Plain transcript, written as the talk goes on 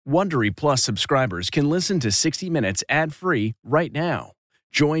Wondery Plus subscribers can listen to 60 Minutes ad-free right now.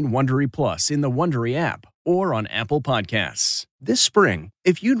 Join Wondery Plus in the Wondery app or on Apple Podcasts. This spring,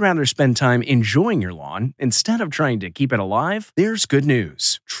 if you'd rather spend time enjoying your lawn instead of trying to keep it alive, there's good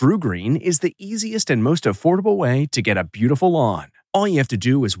news. TruGreen is the easiest and most affordable way to get a beautiful lawn. All you have to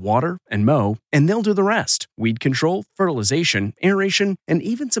do is water and mow, and they'll do the rest. Weed control, fertilization, aeration, and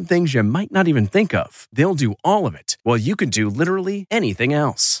even some things you might not even think of. They'll do all of it, while you can do literally anything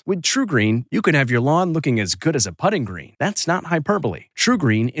else. With TruGreen, you can have your lawn looking as good as a putting green. That's not hyperbole.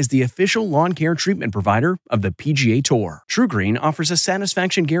 TruGreen is the official lawn care treatment provider of the PGA Tour. TruGreen offers a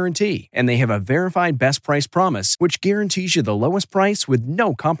satisfaction guarantee, and they have a verified best price promise, which guarantees you the lowest price with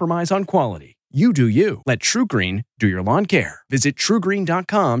no compromise on quality. You do you. Let TruGreen do your lawn care. Visit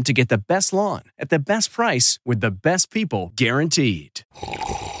TruGreen.com to get the best lawn at the best price with the best people guaranteed.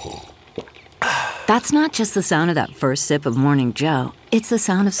 That's not just the sound of that first sip of Morning Joe. It's the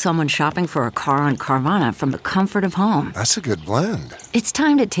sound of someone shopping for a car on Carvana from the comfort of home. That's a good blend. It's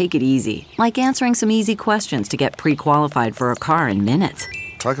time to take it easy, like answering some easy questions to get pre-qualified for a car in minutes.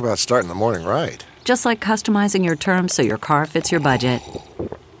 Talk about starting the morning right. Just like customizing your terms so your car fits your budget.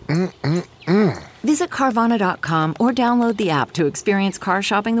 Visit Carvana.com or download the app to experience car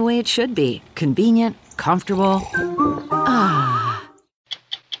shopping the way it should be. Convenient, comfortable. Ah.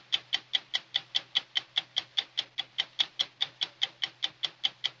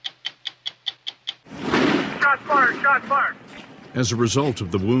 Shots fired, shots fired. As a result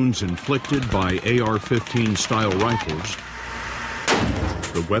of the wounds inflicted by AR-15 style rifles,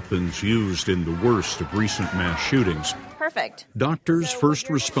 the weapons used in the worst of recent mass shootings, perfect. Doctors, first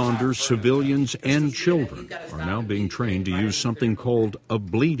responders, civilians, and children are now being trained to use something called a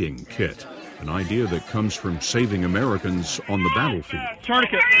bleeding kit, an idea that comes from saving Americans on the battlefield.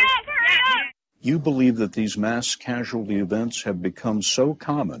 Tourniquet. You believe that these mass casualty events have become so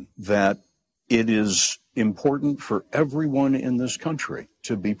common that it is important for everyone in this country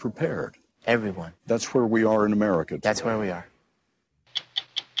to be prepared. Everyone. That's where we are in America today. That's where we are.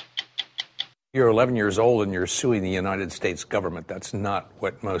 You're 11 years old and you're suing the United States government. That's not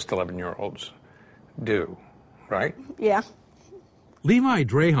what most 11-year-olds do, right? Yeah. Levi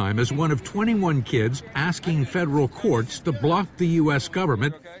Draheim is one of 21 kids asking federal courts to block the U.S.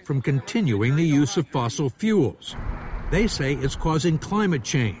 government from continuing the use of fossil fuels. They say it's causing climate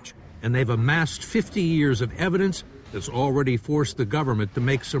change, and they've amassed 50 years of evidence that's already forced the government to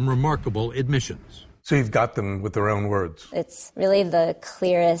make some remarkable admissions. So you've got them with their own words. It's really the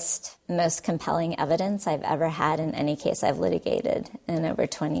clearest, most compelling evidence I've ever had in any case I've litigated in over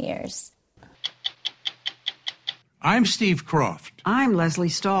 20 years. I'm Steve Croft. I'm Leslie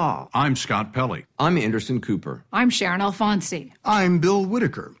Stahl. I'm Scott Pelley. I'm Anderson Cooper. I'm Sharon Alfonsi. I'm Bill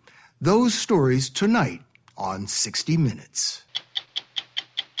Whitaker. Those stories tonight on 60 Minutes.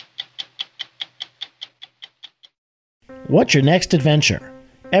 What's your next adventure?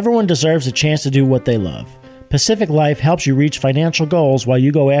 Everyone deserves a chance to do what they love. Pacific Life helps you reach financial goals while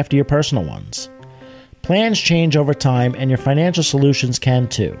you go after your personal ones. Plans change over time, and your financial solutions can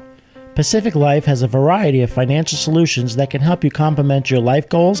too. Pacific Life has a variety of financial solutions that can help you complement your life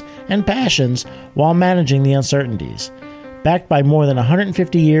goals and passions while managing the uncertainties. Backed by more than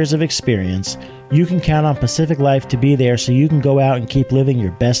 150 years of experience, you can count on Pacific Life to be there so you can go out and keep living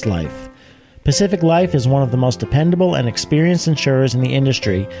your best life. Pacific Life is one of the most dependable and experienced insurers in the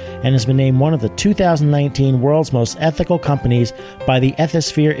industry and has been named one of the 2019 World's Most Ethical Companies by the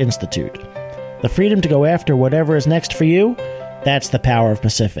Ethisphere Institute. The freedom to go after whatever is next for you? That's the power of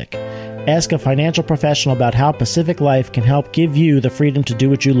Pacific. Ask a financial professional about how Pacific Life can help give you the freedom to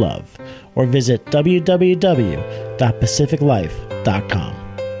do what you love, or visit www.pacificlife.com.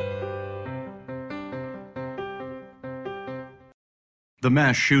 The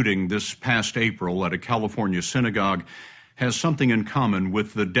mass shooting this past April at a California synagogue has something in common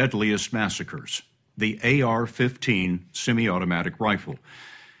with the deadliest massacres, the AR-15 semi-automatic rifle.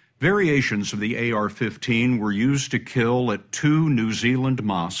 Variations of the AR-15 were used to kill at 2 New Zealand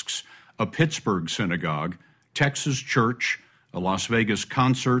mosques, a Pittsburgh synagogue, Texas church, a Las Vegas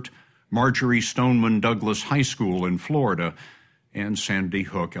concert, Marjorie Stoneman Douglas High School in Florida, and Sandy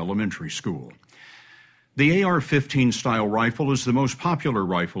Hook Elementary School. The AR-15 style rifle is the most popular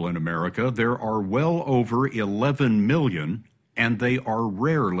rifle in America. There are well over 11 million, and they are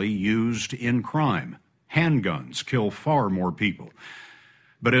rarely used in crime. Handguns kill far more people.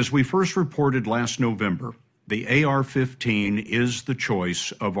 But as we first reported last November, the AR-15 is the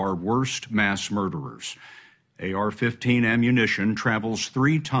choice of our worst mass murderers. AR-15 ammunition travels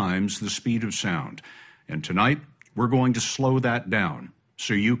 3 times the speed of sound, and tonight we're going to slow that down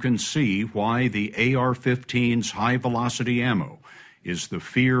so you can see why the AR-15's high-velocity ammo is the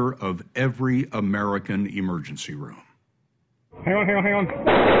fear of every American emergency room. Hang on.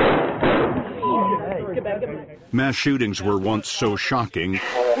 Mass shootings were once so shocking,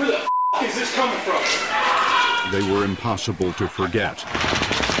 Where the is this coming from? They were impossible to forget.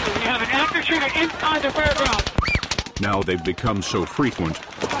 We have an active shooter inside the fairground. Now they've become so frequent,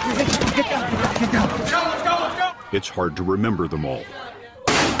 Get down. Let's go. it's hard to remember them all.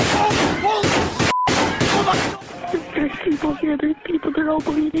 There's people here, they're all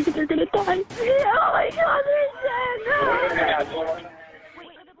bleeding, and they're gonna die. Oh my God, they're dead.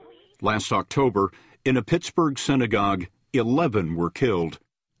 Last October, in a Pittsburgh synagogue, 11 were killed,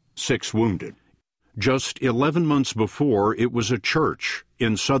 6 wounded. Just 11 months before, it was a church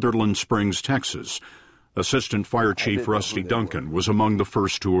in Sutherland Springs, Texas. Assistant Fire Chief Rusty Duncan was among the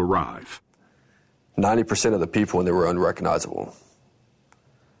first to arrive. 90% of the people in there were unrecognizable.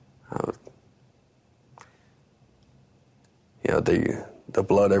 The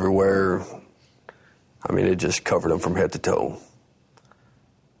blood everywhere, I mean, it just covered them from head to toe.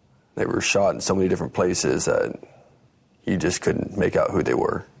 They were shot in so many different places that you just couldn't make out who they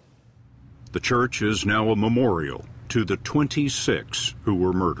were. The church is now a memorial to the 26 who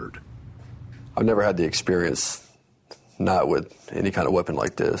were murdered. I've never had the experience, not with any kind of weapon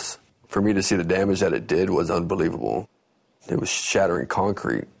like this. For me to see the damage that it did was unbelievable. It was shattering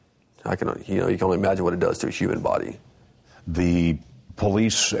concrete. You can only imagine what it does to a human body. The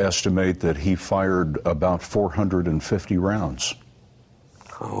police estimate that he fired about 450 rounds.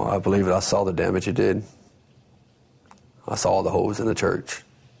 Oh, I believe it. I saw the damage it did. I saw all the holes in the church,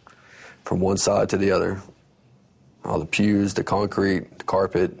 from one side to the other. All the pews, the concrete, the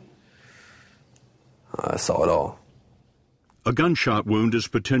carpet. I saw it all. A gunshot wound is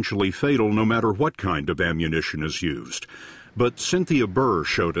potentially fatal no matter what kind of ammunition is used. But Cynthia Burr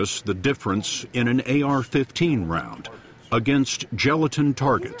showed us the difference in an AR-15 round against gelatin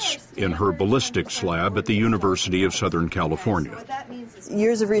targets in her ballistics lab at the University of Southern California.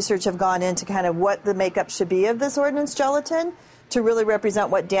 Years of research have gone into kind of what the makeup should be of this ordnance gelatin to really represent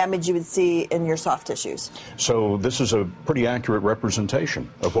what damage you would see in your soft tissues. So this is a pretty accurate representation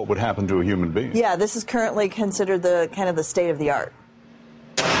of what would happen to a human being. Yeah, this is currently considered the kind of the state of the art.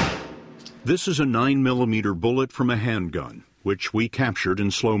 This is a 9mm bullet from a handgun, which we captured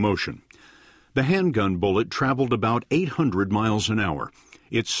in slow motion. The handgun bullet traveled about 800 miles an hour.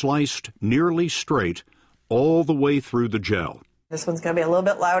 It sliced nearly straight all the way through the gel. This one's going to be a little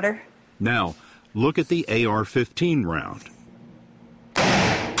bit louder. Now, look at the AR-15 round.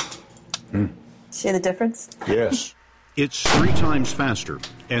 See the difference? Yes. It's 3 times faster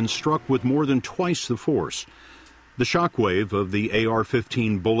and struck with more than twice the force. The shockwave of the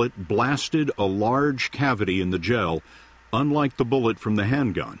AR-15 bullet blasted a large cavity in the gel, unlike the bullet from the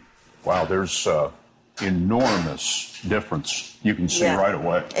handgun. Wow, there's enormous difference you can see right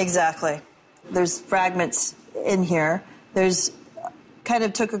away. Exactly. There's fragments in here. There's kind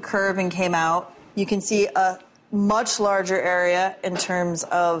of took a curve and came out. You can see a much larger area in terms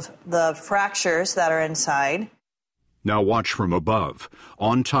of the fractures that are inside. Now watch from above.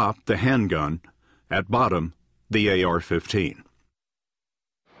 On top, the handgun. At bottom, the AR-15.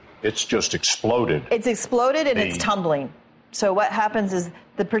 It's just exploded. It's exploded and it's tumbling. So what happens is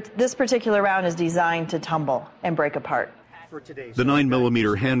this particular round is designed to tumble and break apart. The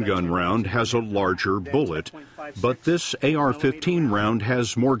 9mm handgun round has a larger bullet, but this AR-15 round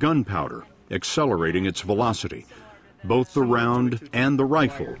has more gunpowder, accelerating its velocity. Both the round and the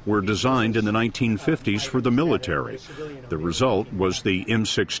rifle were designed in the 1950s for the military. The result was the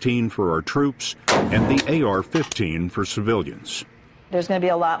M16 for our troops and the AR-15 for civilians. There's going to be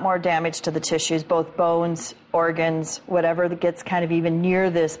a lot more damage to the tissues, both bones, organs, whatever that gets kind of even near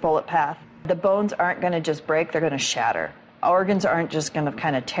this bullet path. The bones aren't going to just break, they're going to shatter. Organs aren't just going to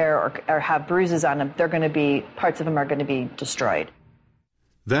kind of tear or have bruises on them. They're going to be, parts of them are going to be destroyed.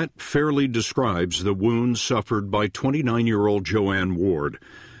 That fairly describes the wounds suffered by 29-year-old Joanne Ward.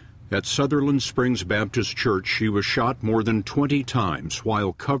 At Sutherland Springs Baptist Church, she was shot more than 20 times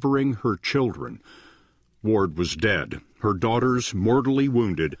while covering her children. Ward was dead, her daughters mortally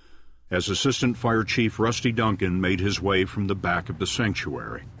wounded, as Assistant Fire Chief Rusty Duncan made his way from the back of the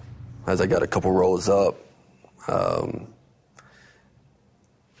sanctuary. As I got a couple rows up,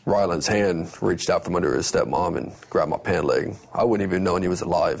 Ryland's hand reached out from under his stepmom and grabbed my pant leg. I wouldn't even know he was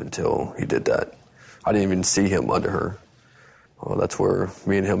alive until he did that. I didn't even see him under her. Well, that's where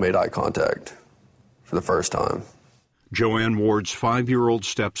me and him made eye contact for the first time. Joanne Ward's 5-year-old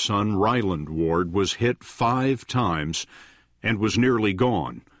stepson, Ryland Ward, was hit 5 times and was nearly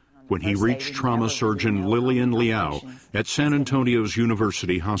gone when he reached trauma surgeon Lillian Liao at San Antonio's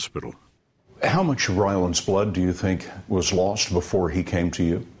University Hospital. How much of Ryland's blood do you think was lost before he came to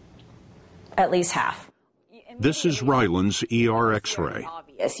you? At least half. This is Ryland's ER X-ray.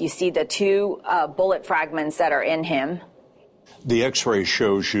 Obvious. You see the two bullet fragments that are in him. The X-ray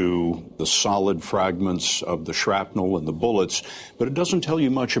shows you the solid fragments of the shrapnel and the bullets, but it doesn't tell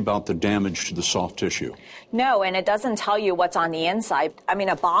you much about the damage to the soft tissue. No, and it doesn't tell you what's on the inside. I mean,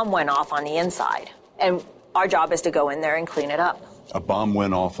 a bomb went off on the inside, and our job is to go in there and clean it up. A bomb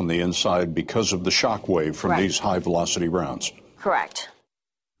went off on the inside because of the shock wave from these high-velocity rounds. Correct.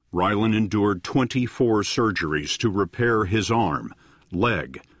 Ryland endured 24 surgeries to repair his arm,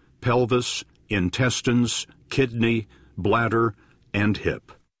 leg, pelvis, intestines, kidney, bladder, and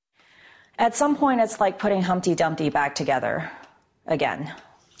hip. At some point, it's like putting Humpty Dumpty back together again.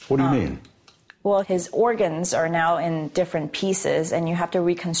 What do you mean? Well, his organs are now in different pieces, and you have to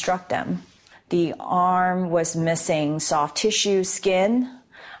reconstruct them. The arm was missing soft tissue, skin,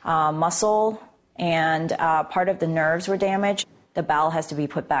 muscle, and part of the nerves were damaged. The bowel has to be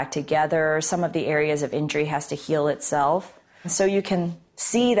put back together. Some of the areas of injury has to heal itself. So you can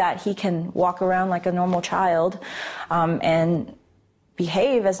see that he can walk around like a normal child and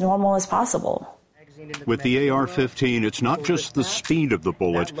behave as normal as possible. With the AR-15, it's not just the speed of the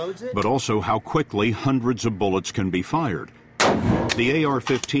bullet, but also how quickly hundreds of bullets can be fired. The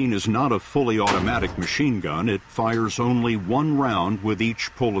AR-15 is not a fully automatic machine gun. It fires only one round with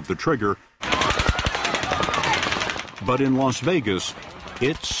each pull of the trigger. But in Las Vegas,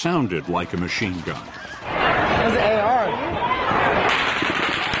 it sounded like a machine gun. That's an AR.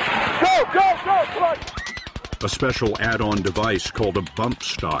 Go, go, go, come on. A special add-on device called a bump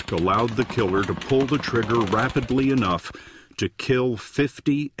stock allowed the killer to pull the trigger rapidly enough to kill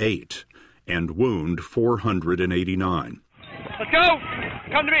 58 and wound 489. Let's go!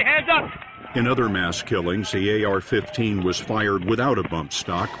 Come to me, hands up! In other mass killings, the AR-15 was fired without a bump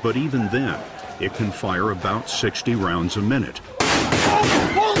stock, but even then, it can fire about 60 rounds a minute.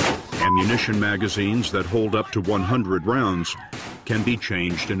 Ammunition magazines that hold up to 100 rounds can be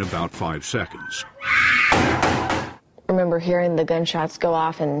changed in about 5 seconds. I remember hearing the gunshots go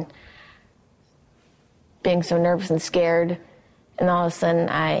off and being so nervous and scared, and all of a sudden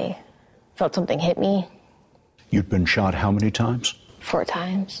I felt something hit me. You'd been shot how many times? 4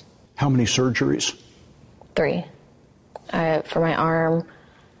 times. How many surgeries? 3. For my arm,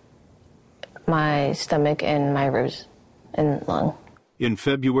 my stomach, and my ribs and lung. In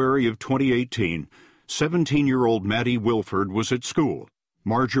February of 2018, 17-year-old Maddie Wilford was at school,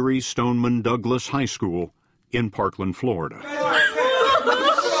 Marjorie Stoneman Douglas High School in Parkland, Florida.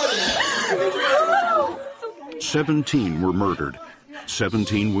 17 were murdered,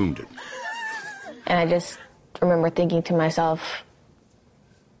 17 wounded. And I just remember thinking to myself,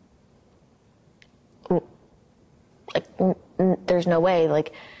 like, there's no way,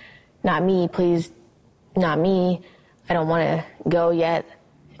 like, not me, please, not me. I don't want to go yet.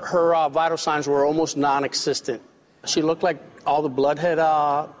 Her vital signs were almost non-existent. She looked like all the blood had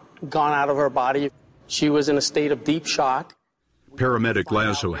gone out of her body. She was in a state of deep shock. Paramedic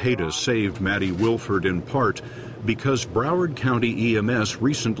Laz Ojeda saved Maddie Wilford in part because Broward County EMS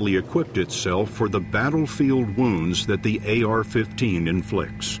recently equipped itself for the battlefield wounds that the AR-15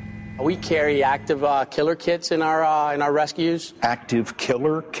 inflicts. We carry active killer kits in our rescues. Active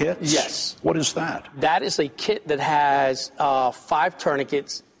killer kits? Yes. What is that? That is a kit that has 5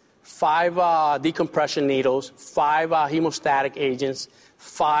 tourniquets, 5 decompression needles, 5 hemostatic agents,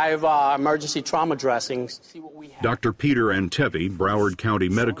 5 emergency trauma dressings. Dr. Peter Antevi, Broward County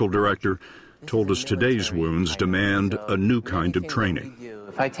Medical Director, told us today's wounds demand a new kind of training.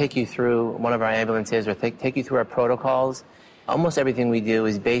 If I take you through one of our ambulances or take you through our protocols, almost everything we do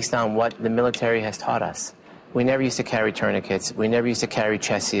is based on what the military has taught us. We never used to carry tourniquets. We never used to carry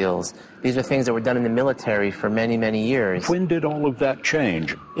chest seals. These are things that were done in the military for many, many years. When did all of that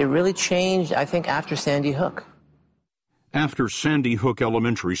change? It really changed, I think, after Sandy Hook. After Sandy Hook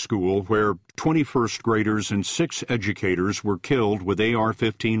Elementary School, where 21st graders and 6 educators were killed with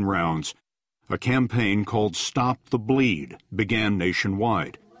AR-15 rounds, a campaign called Stop the Bleed began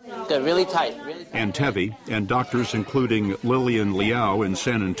nationwide. They're really tight. Antevi and doctors including Lillian Liao in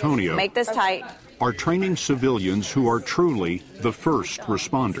San Antonio Make this tight. are training civilians who are truly the first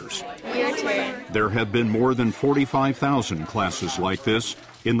responders. Your turn. There have been more than 45,000 classes like this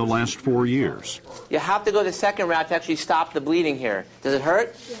in the last 4 years. You have to go the second route to actually stop the bleeding here. Does it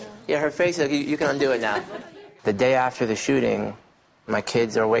hurt? Yeah, her face, you can undo it now. The day after the shooting, my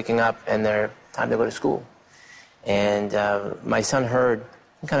kids are waking up and they're time to go to school. And my son heard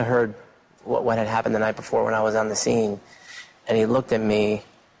what had happened the night before when I was on the scene. And he looked at me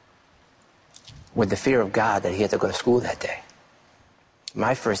with the fear of God that he had to go to school that day.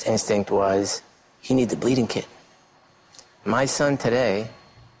 my first instinct was he needs a bleeding kit. My son today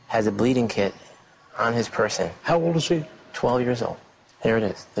has a bleeding kit on his person. How old is he? 12 years old. Here it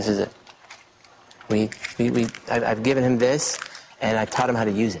is. This is it. I've given him this, and I taught him how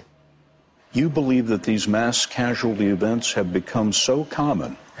to use it. You believe that these mass casualty events have become so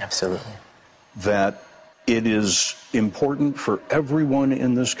common. Absolutely. That it is important for everyone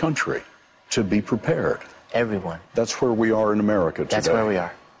in this country to be prepared. Everyone. That's where we are in America today. That's where we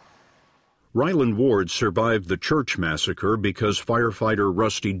are. Ryland Ward survived the church massacre because firefighter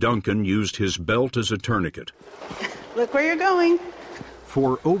Rusty Duncan used his belt as a tourniquet. Look where you're going.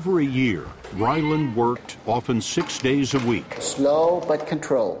 For over a year, Ryland worked often 6 days a week. Slow but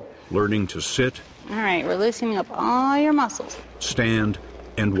controlled. Learning to sit. All right, we're loosening up all your muscles. Stand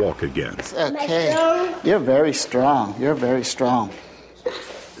and walk again. It's okay. You're very strong. You're very strong.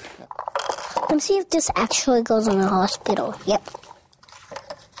 Let's see if this actually goes in the hospital. Yep.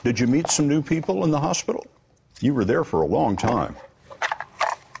 Did you meet some new people in the hospital? You were there for a long time.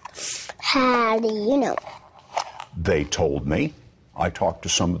 How do you know? They told me. I talked to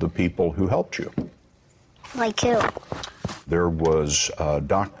some of the people who helped you. Like who? There was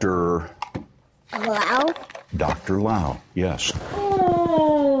Dr. Lau? Dr. Lau, yes.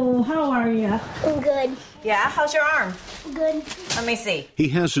 Oh, how are you? I'm good. Yeah, how's your arm? Good. Let me see. He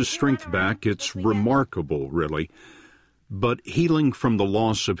has his strength back. It's remarkable, really. But healing from the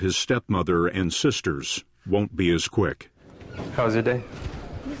loss of his stepmother and sisters won't be as quick. How was your day?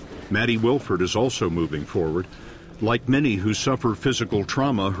 Maddie Wilford is also moving forward. Like many who suffer physical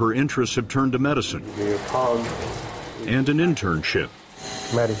trauma, her interests have turned to medicine. Give me a hug. And an internship.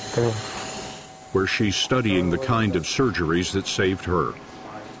 Maddie, come here. Where she's studying the kind of surgeries that saved her.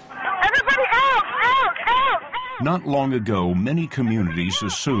 Everybody out! Out! Out! Not long ago, many communities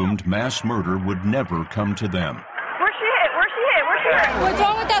assumed mass murder would never come to them. Where's she hit? Where's she hit? Where's she hit? What's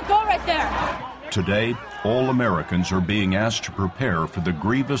wrong with that boat right there? Today, all Americans are being asked to prepare for the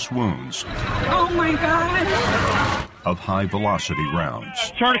grievous wounds Oh my God! of high-velocity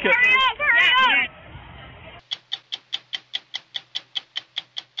rounds. Tourniquet.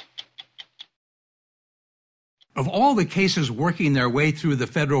 Of all the cases working their way through the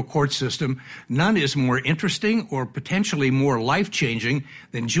federal court system, none is more interesting or potentially more life-changing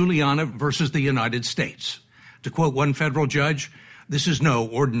than Juliana versus the United States. To quote one federal judge, this is no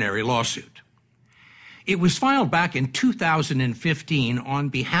ordinary lawsuit. It was filed back in 2015 on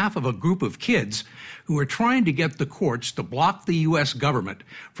behalf of a group of kids who were trying to get the courts to block the U.S. government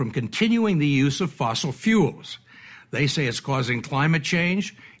from continuing the use of fossil fuels. They say it's causing climate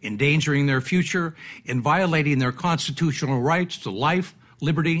change, endangering their future, and violating their constitutional rights to life,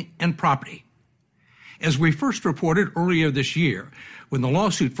 liberty, and property. As we first reported earlier this year, when the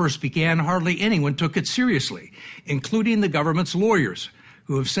lawsuit first began, hardly anyone took it seriously, including the government's lawyers,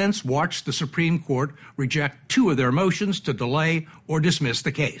 who have since watched the Supreme Court reject 2 of their motions to delay or dismiss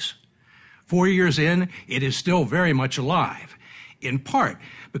the case. 4 years in, it is still very much alive, in part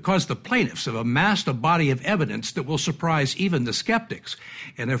because the plaintiffs have amassed a body of evidence that will surprise even the skeptics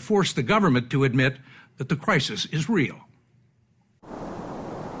and have forced the government to admit that the crisis is real.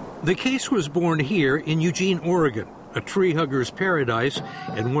 The case was born here in Eugene, Oregon, a tree hugger's paradise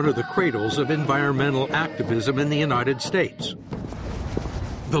and one of the cradles of environmental activism in the United States.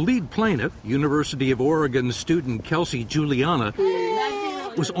 The lead plaintiff, University of Oregon student Kelsey Juliana,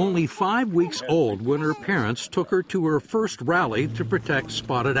 was only 5 weeks old when her parents took her to her first rally to protect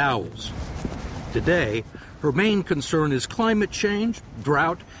spotted owls. Today, her main concern is climate change,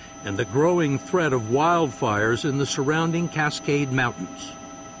 drought, and the growing threat of wildfires in the surrounding Cascade Mountains.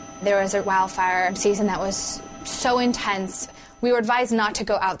 There was a wildfire season that was so intense, we were advised not to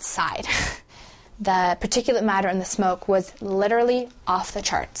go outside. The particulate matter in the smoke was literally off the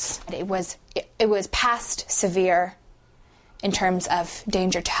charts. It was past severe in terms of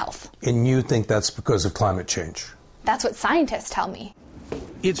danger to health. And you think that's because of climate change? That's what scientists tell me.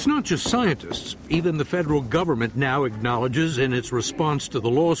 It's not just scientists. Even the federal government now acknowledges in its response to the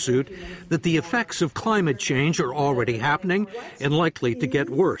lawsuit that the effects of climate change are already happening and likely to get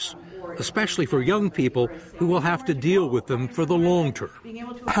worse, especially for young people who will have to deal with them for the long term.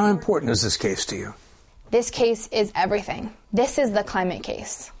 How important is this case to you? This case is everything. This is the climate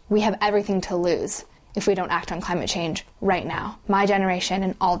case. We have everything to lose if we don't act on climate change right now. My generation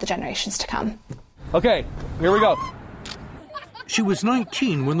and all the generations to come. Okay, here we go. She was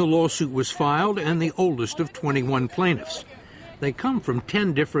 19 when the lawsuit was filed and the oldest of 21 plaintiffs. They come from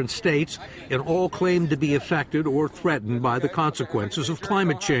 10 different states and all claim to be affected or threatened by the consequences of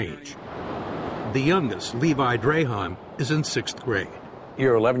climate change. The youngest, Levi Draheim, is in 6th grade.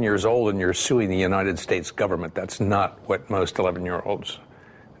 You're 11 years old and you're suing the United States government. That's not what most 11-year-olds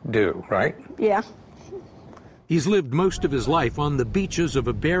do, right? Yeah. He's lived most of his life on the beaches of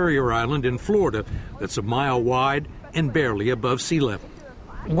a barrier island in Florida that's a mile wide and barely above sea level.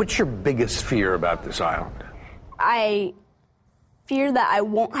 What's your biggest fear about this island? I fear that I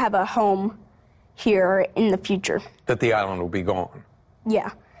won't have a home here in the future. That the island will be gone?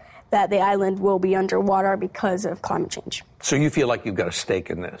 Yeah, that the island will be underwater because of climate change. So you feel like you've got a stake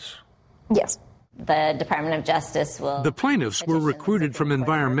in this? Yes. The Department of Justice will... The plaintiffs were recruited from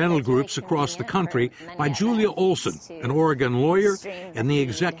environmental groups across the country by Julia Olson, an Oregon lawyer and the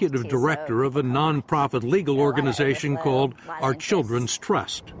executive director of a nonprofit legal organization called Our Children's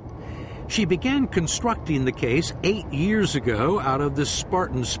Trust. She began constructing the case 8 years ago out of this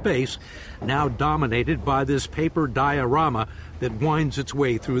Spartan space, now dominated by this paper diorama that winds its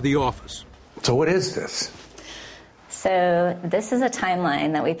way through the office. So what is this? So this is a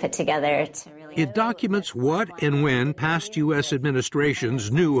timeline that we put together to really... It documents what and when past U.S.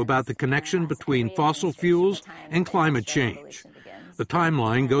 administrations knew about the connection between fossil fuels and climate change. The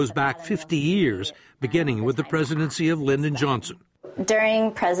timeline goes back 50 years, beginning with the presidency of Lyndon Johnson.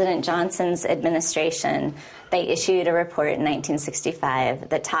 During President Johnson's administration, they issued a report in 1965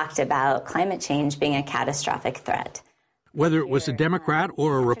 that talked about climate change being a catastrophic threat. Whether it was a Democrat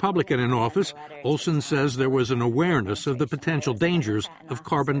or a Republican in office, Olson says there was an awareness of the potential dangers of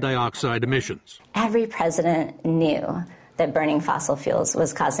carbon dioxide emissions. Every president knew that burning fossil fuels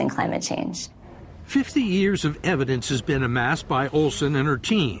was causing climate change. 50 years of evidence has been amassed by Olson and her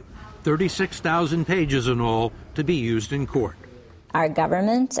team, 36,000 pages in all, to be used in court. Our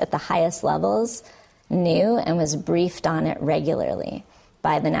government at the highest levels knew and was briefed on it regularly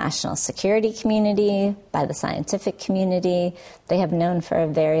by the national security community, by the scientific community. They have known for a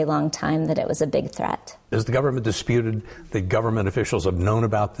very long time that it was a big threat. Has the government disputed that government officials have known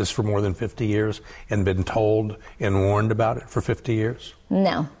about this for more than 50 years and been told and warned about it for 50 years?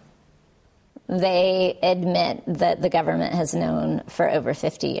 No. They admit that the government has known for over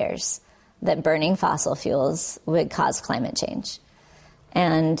 50 years that burning fossil fuels would cause climate change.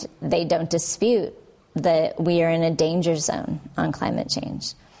 And they don't dispute that we are in a danger zone on climate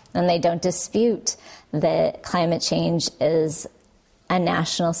change. And they don't dispute that climate change is a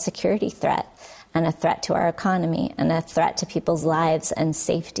national security threat and a threat to our economy and a threat to people's lives and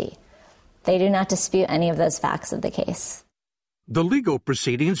safety. They do not dispute any of those facts of the case. The legal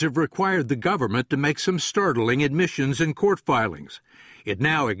proceedings have required the government to make some startling admissions in court filings. It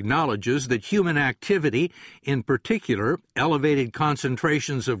now acknowledges that human activity, in particular elevated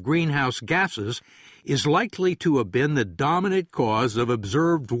concentrations of greenhouse gases, is likely to have been the dominant cause of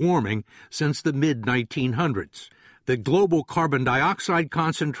observed warming since the mid-1900s. That global carbon dioxide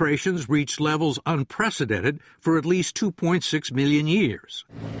concentrations reached levels unprecedented for at least 2.6 million years.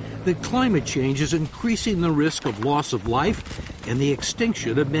 That climate change is increasing the risk of loss of life and the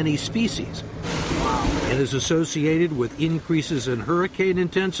extinction of many species. It is associated with increases in hurricane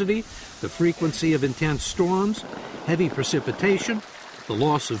intensity, the frequency of intense storms, heavy precipitation, the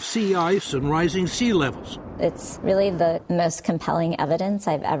loss of sea ice, and rising sea levels. It's really the most compelling evidence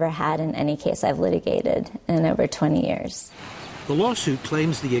I've ever had in any case I've litigated in over 20 years. The lawsuit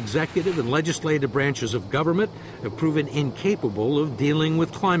claims the executive and legislative branches of government have proven incapable of dealing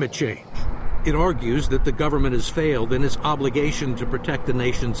with climate change. It argues that the government has failed in its obligation to protect the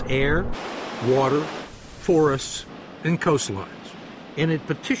nation's air, water, forests, and coastlines. And it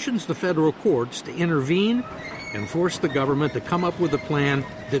petitions the federal courts to intervene and force the government to come up with a plan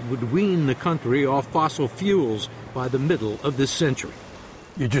that would wean the country off fossil fuels by the middle of this century.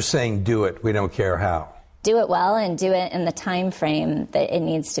 You're just saying do it, we don't care how. Do it well and do it in the time frame that it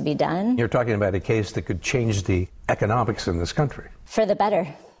needs to be done. You're talking about a case that could change the economics in this country. For the better.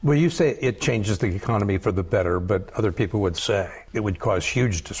 Well, you say it changes the economy for the better, but other people would say it would cause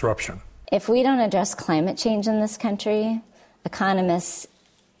huge disruption. If we don't address climate change in this country, economists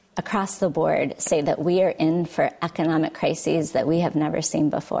across the board say that we are in for economic crises that we have never seen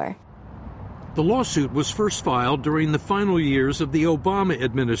before. The lawsuit was first filed during the final years of the Obama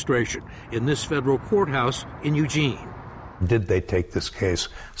administration in this federal courthouse in Eugene. Did they take this case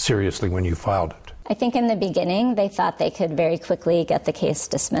seriously when you filed it? I think in the beginning they thought they could very quickly get the case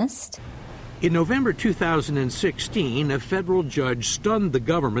dismissed. In November 2016, a federal judge stunned the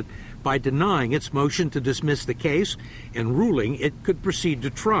government by denying its motion to dismiss the case and ruling it could proceed to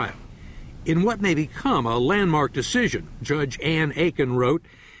trial. In what may become a landmark decision, Judge Ann Aiken wrote,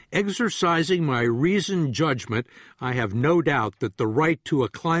 "Exercising my reasoned judgment, I have no doubt that the right to a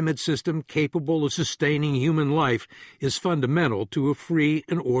climate system capable of sustaining human life is fundamental to a free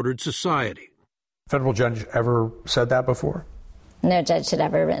and ordered society." Federal judge ever said that before? No judge had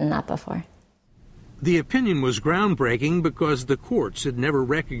ever written that before. The opinion was groundbreaking because the courts had never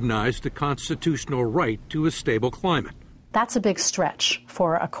recognized a constitutional right to a stable climate. That's a big stretch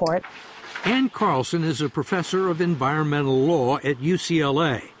for a court. Ann Carlson is a professor of environmental law at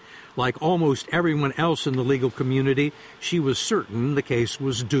UCLA. Like almost everyone else in the legal community, she was certain the case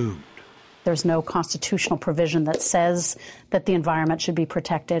was doomed. There's no constitutional provision that says that the environment should be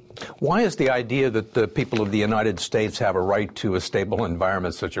protected. Why is the idea that the people of the United States have a right to a stable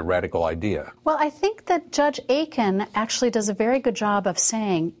environment such a radical idea? Well, I think that Judge Aiken actually does a very good job of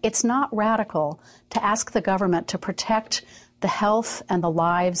saying it's not radical to ask the government to protect the health and the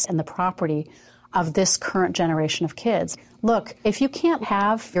lives and the property of this current generation of kids. Look, if you can't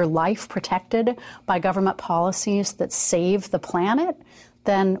have your life protected by government policies that save the planet,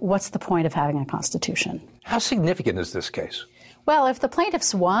 then what's the point of having a constitution? How significant is this case? Well, if the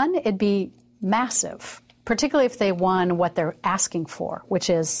plaintiffs won, it'd be massive, particularly if they won what they're asking for, which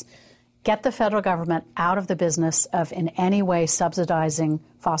is get the federal government out of the business of in any way subsidizing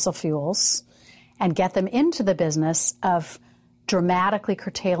fossil fuels and get them into the business of dramatically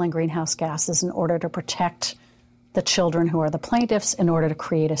curtailing greenhouse gases in order to protect the children who are the plaintiffs in order to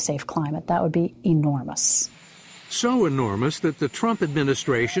create a safe climate. That would be enormous. So enormous that the Trump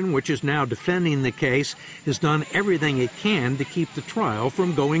administration, which is now defending the case, has done everything it can to keep the trial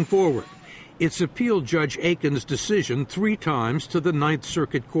from going forward. It's appealed Judge Aiken's decision 3 times to the Ninth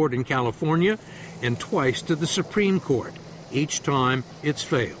Circuit Court in California and twice to the Supreme Court. Each time, it's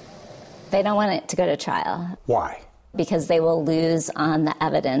failed. They don't want it to go to trial. Why? Because they will lose on the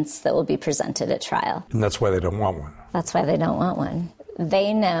evidence that will be presented at trial. And that's why they don't want one. That's why they don't want one.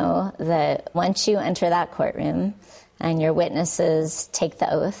 They know that once you enter that courtroom and your witnesses take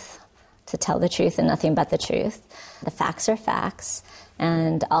the oath to tell the truth and nothing but the truth, the facts are facts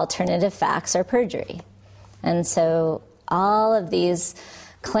and alternative facts are perjury. And so all of these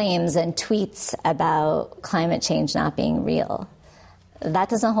claims and tweets about climate change not being real, that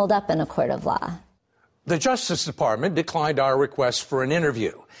doesn't hold up in a court of law. The Justice Department declined our request for an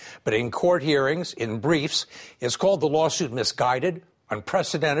interview, but in court hearings, in briefs, it's called the lawsuit misguided,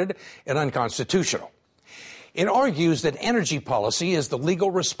 unprecedented, and unconstitutional. It argues that energy policy is the legal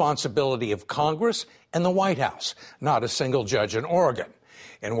responsibility of Congress and the White House, not a single judge in Oregon.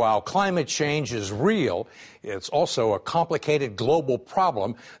 And while climate change is real, it's also a complicated global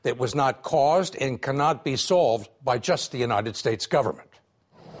problem that was not caused and cannot be solved by just the United States government.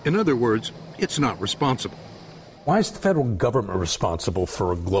 In other words, it's not responsible. Why is the federal government responsible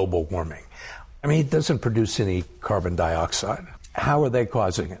for global warming? I mean, it doesn't produce any carbon dioxide. How are they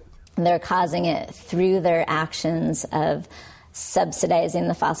causing it? They're causing it through their actions of subsidizing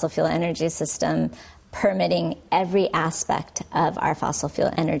the fossil fuel energy system, permitting every aspect of our fossil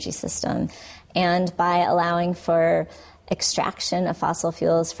fuel energy system, and by allowing for extraction of fossil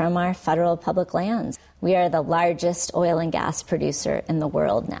fuels from our federal public lands. We are the largest oil and gas producer in the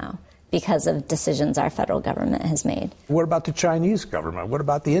world now because of decisions our federal government has made. What about the Chinese government? What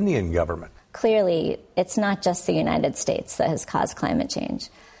about the Indian government? Clearly, it's not just the United States that has caused climate change,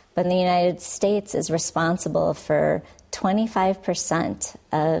 but the United States is responsible for 25%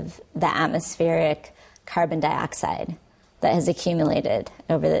 of the atmospheric carbon dioxide that has accumulated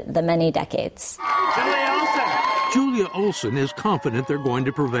over the many decades. Julia Olson is confident they're going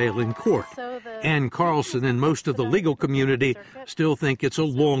to prevail in court. Ann Carlson and most of the legal community still think it's a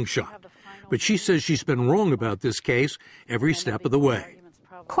long shot. But she says she's been wrong about this case every step of the way.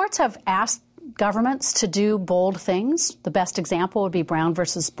 Courts have asked governments to do bold things. The best example would be Brown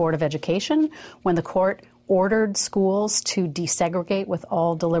versus Board of Education, when the court ordered schools to desegregate with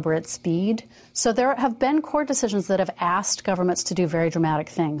all deliberate speed. So there have been court decisions that have asked governments to do very dramatic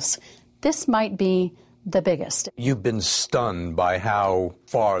things. This might be the biggest. You've been stunned by how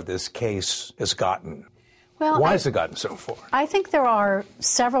far this case has gotten. Well, why has it gotten so far? I think there are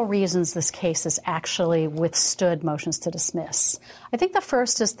several reasons this case has actually withstood motions to dismiss. I think the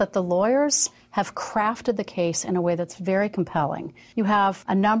first is that the lawyers have crafted the case in a way that's very compelling. You have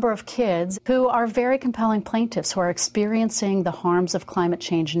a number of kids who are very compelling plaintiffs who are experiencing the harms of climate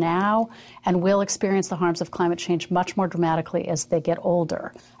change now and will experience the harms of climate change much more dramatically as they get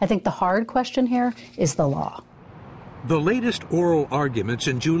older. I think the hard question here is the law. The latest oral arguments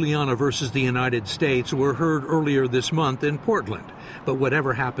in Juliana versus the United States were heard earlier this month in Portland, but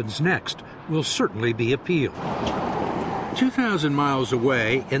whatever happens next will certainly be appealed. 2,000 miles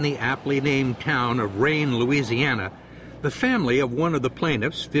away, in the aptly named town of Rayne, Louisiana, the family of one of the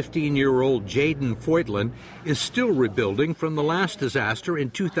plaintiffs, 15-year-old Jaden Foytlin, is still rebuilding from the last disaster in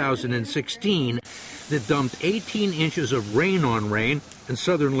 2016 that dumped 18 inches of rain on Rayne in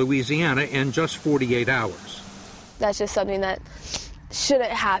southern Louisiana in just 48 hours. That's just something that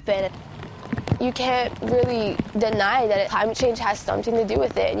shouldn't happen. You can't really deny that climate change has something to do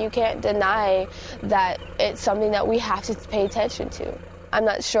with it, and you can't deny that it's something that we have to pay attention to. I'm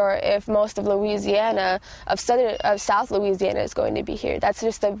not sure if most of Louisiana, of South Louisiana, is going to be here. That's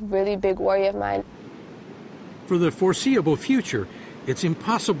just a really big worry of mine. For the foreseeable future, it's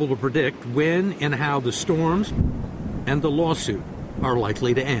impossible to predict when and how the storms and the lawsuit are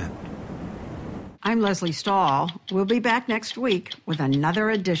likely to end. I'm Leslie Stahl. We'll be back next week with another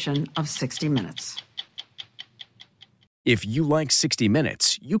edition of 60 Minutes. If you like 60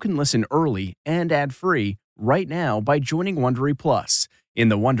 Minutes, you can listen early and ad-free right now by joining Wondery Plus in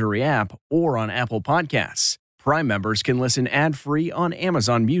the Wondery app or on Apple Podcasts. Prime members can listen ad-free on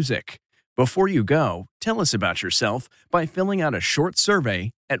Amazon Music. Before you go, tell us about yourself by filling out a short survey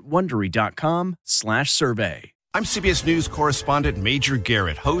at Wondery.com/survey. I'm CBS News correspondent Major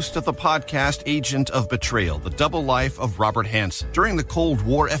Garrett, host of the podcast Agent of Betrayal, The Double Life of Robert Hanssen. During the Cold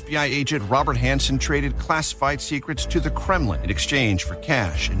War, FBI agent Robert Hanssen traded classified secrets to the Kremlin in exchange for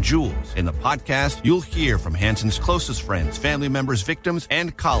cash and jewels. In the podcast, you'll hear from Hanssen's closest friends, family members, victims,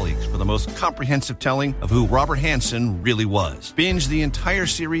 and colleagues for the most comprehensive telling of who Robert Hanssen really was. Binge the entire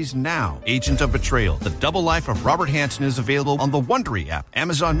series now. Agent of Betrayal, The Double Life of Robert Hanssen is available on the Wondery app,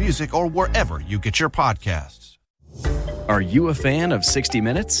 Amazon Music, or wherever you get your podcasts. Are you a fan of 60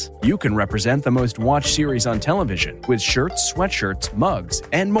 Minutes? You can represent the most watched series on television with shirts, sweatshirts, mugs,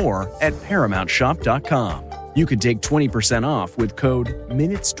 and more at ParamountShop.com. You can take 20% off with code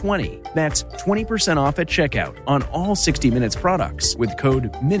MINUTES20. That's 20% off at checkout on all 60 Minutes products with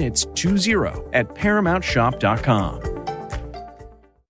code MINUTES20 at ParamountShop.com.